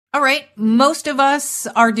All right. Most of us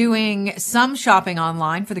are doing some shopping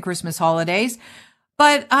online for the Christmas holidays,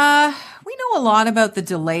 but we know a lot about the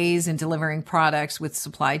delays in delivering products with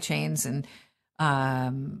supply chains, and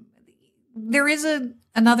um, there is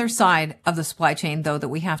another side of the supply chain though that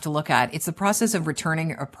we have to look at. It's the process of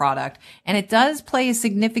returning a product, and it does play a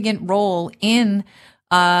significant role in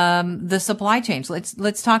the supply chain. So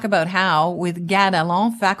let's talk about how with Gad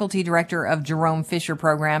Allon, faculty director of Jerome Fisher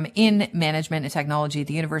program in management and technology at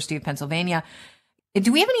the University of Pennsylvania.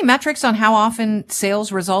 Do we have any metrics on how often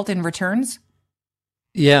sales result in returns?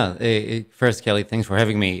 Yeah, first, Kelly, thanks for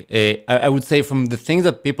having me. I would say from the things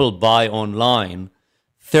that people buy online,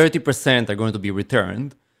 30% are going to be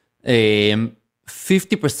returned, 50%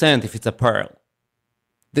 if it's apparel.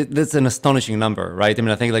 That's an astonishing number, right? I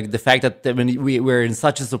mean, I think like the fact that we're in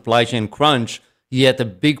such a supply chain crunch, yet a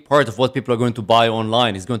big part of what people are going to buy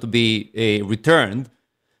online is going to be returned.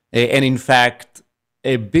 And in fact,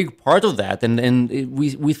 a big part of that, and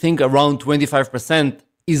we think around 25%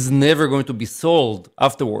 is never going to be sold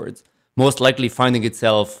afterwards, most likely finding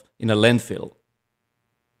itself in a landfill.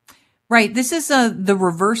 Right. This is the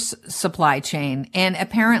reverse supply chain, and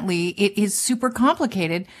apparently it is super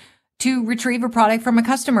complicated to retrieve a product from a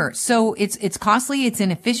customer. So it's costly, it's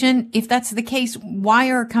inefficient. If that's the case, why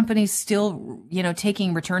are companies still,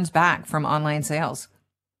 taking returns back from online sales?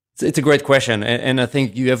 It's a great question, and I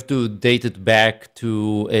think you have to date it back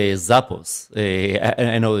to Zappos.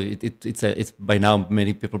 I know it's by now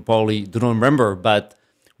many people probably do not remember, but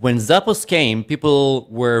when Zappos came, people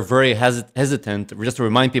were very hesitant. Just to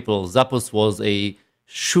remind people, Zappos was a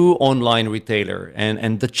shoe online retailer,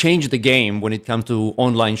 and that changed the game when it comes to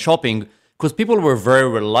online shopping, because people were very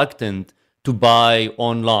reluctant to buy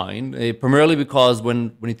online, primarily because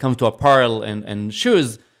when it comes to apparel and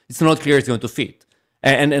shoes, it's not clear it's going to fit.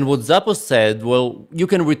 And what Zappos said, well, you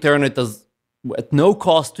can return it at no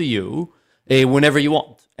cost to you whenever you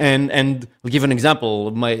want. And I'll give an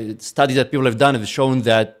example. My studies that people have done have shown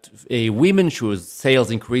that women's shoes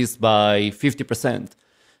sales increased by 50%.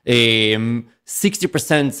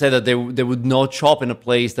 60% said that they would not shop in a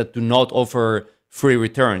place that do not offer free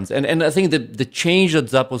returns. And I think that the change that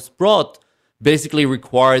Zappos brought basically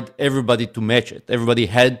required everybody to match it. Everybody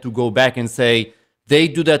had to go back and say, they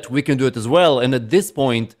do that, we can do it as well. And at this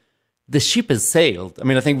point, the ship has sailed. I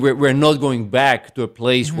mean, I think we're not going back to a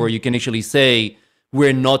place where you can actually say,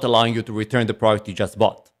 we're not allowing you to return the product you just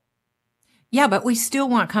bought. Yeah, but we still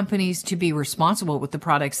want companies to be responsible with the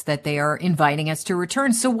products that they are inviting us to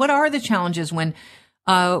return. So what are the challenges when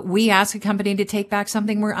we ask a company to take back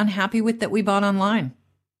something we're unhappy with that we bought online?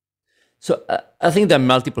 So I think there are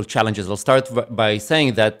multiple challenges. I'll start by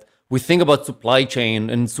saying that we think about supply chain,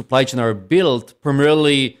 and supply chain are built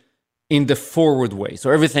primarily in the forward way.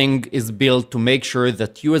 So everything is built to make sure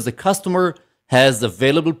that you as a customer has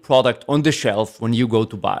available product on the shelf when you go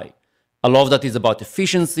to buy. A lot of that is about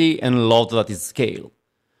efficiency, and a lot of that is scale.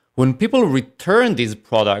 When people return these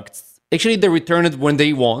products, actually they return it when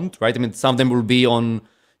they want, right? I mean, some of them will be on,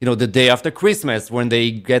 the day after Christmas when they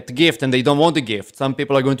get the gift and they don't want the gift. Some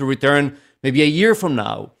people are going to return maybe a year from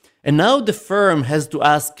now. And now the firm has to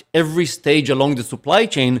ask every stage along the supply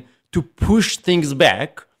chain to push things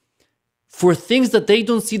back for things that they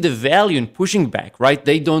don't see the value in pushing back, right?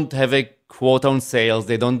 They don't have a quota on sales.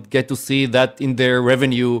 They don't get to see that in their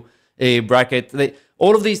revenue bracket.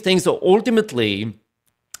 All of these things. So ultimately,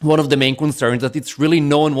 one of the main concerns that it's really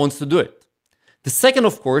no one wants to do it. The second,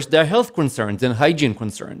 of course, there are health concerns and hygiene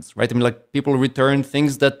concerns, right? I mean, like people return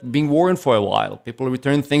things that being worn for a while. People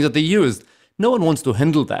return things that they used. No one wants to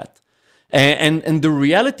handle that. And the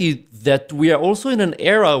reality that we are also in an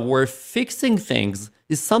era where fixing things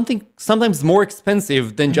is something sometimes more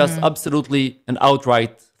expensive than just absolutely and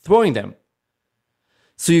outright throwing them.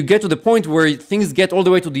 So you get to the point where things get all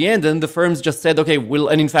the way to the end, and the firms just said, okay,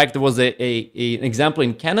 and in fact, there was an example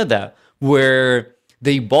in Canada where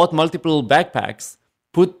they bought multiple backpacks,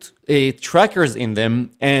 put trackers in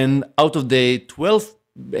them, and out of the 12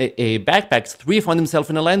 backpacks, 3 found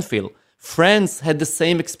themselves in a landfill. France had the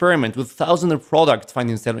same experiment with thousands of products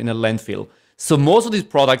finding themselves in a landfill. So most of these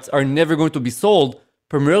products are never going to be sold,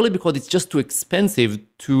 primarily because it's just too expensive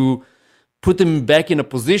to put them back in a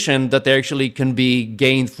position that they actually can be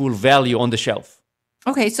gained full value on the shelf.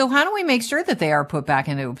 Okay, so how do we make sure that they are put back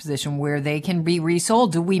into a position where they can be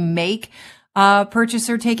resold? Do we make a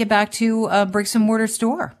purchaser take it back to a bricks and mortar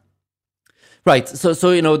store? Right. So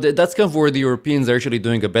that's kind of where the Europeans are actually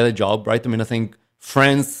doing a better job, right? I mean, I think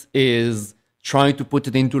France is trying to put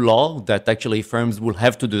it into law that actually firms will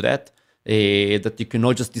have to do that, that you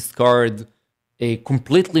cannot just discard a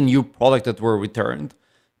completely new product that were returned.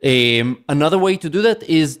 Another way to do that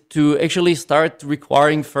is to actually start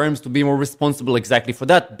requiring firms to be more responsible exactly for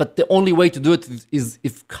that. But the only way to do it is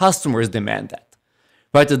if customers demand that.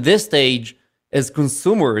 Right at this stage, as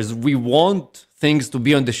consumers, we want things to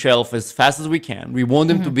be on the shelf as fast as we can. We want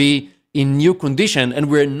them to be in new condition, and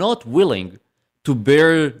we're not willing to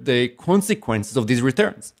bear the consequences of these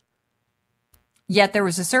returns. Yet there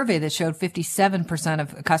was a survey that showed 57%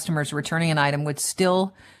 of customers returning an item would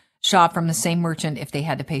still shop from the same merchant if they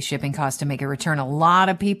had to pay shipping costs to make a return. A lot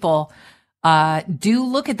of people do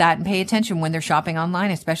look at that and pay attention when they're shopping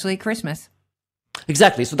online, especially at Christmas.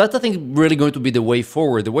 Exactly. So that's, I think, really going to be the way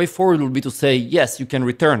forward. The way forward will be to say, yes, you can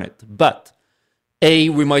return it, but A,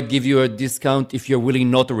 we might give you a discount if you're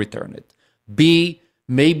willing not to return it. B,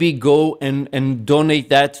 maybe go and donate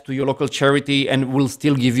that to your local charity and we'll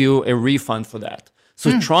still give you a refund for that.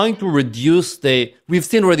 So trying to reduce we've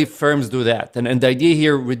seen already firms do that. And the idea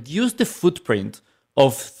here, reduce the footprint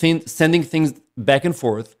of sending things back and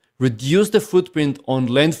forth, reduce the footprint on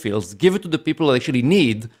landfills, give it to the people that actually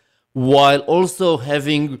need, while also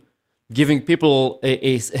having people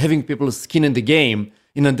skin in the game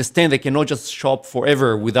and understand they cannot just shop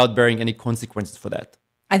forever without bearing any consequences for that.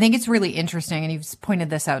 I think it's really interesting, and you've pointed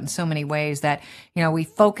this out in so many ways, that, we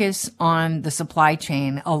focus on the supply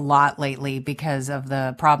chain a lot lately because of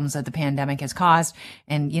the problems that the pandemic has caused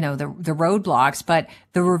and, the roadblocks. But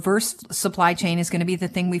the reverse supply chain is going to be the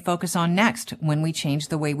thing we focus on next when we change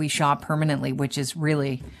the way we shop permanently, which is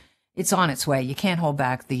really, it's on its way. You can't hold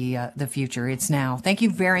back the future. It's now. Thank you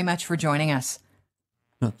very much for joining us.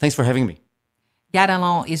 No, thanks for having me. Gad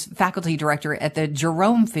Allon is faculty director at the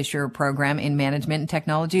Jerome Fisher Program in Management and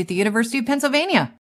Technology at the University of Pennsylvania.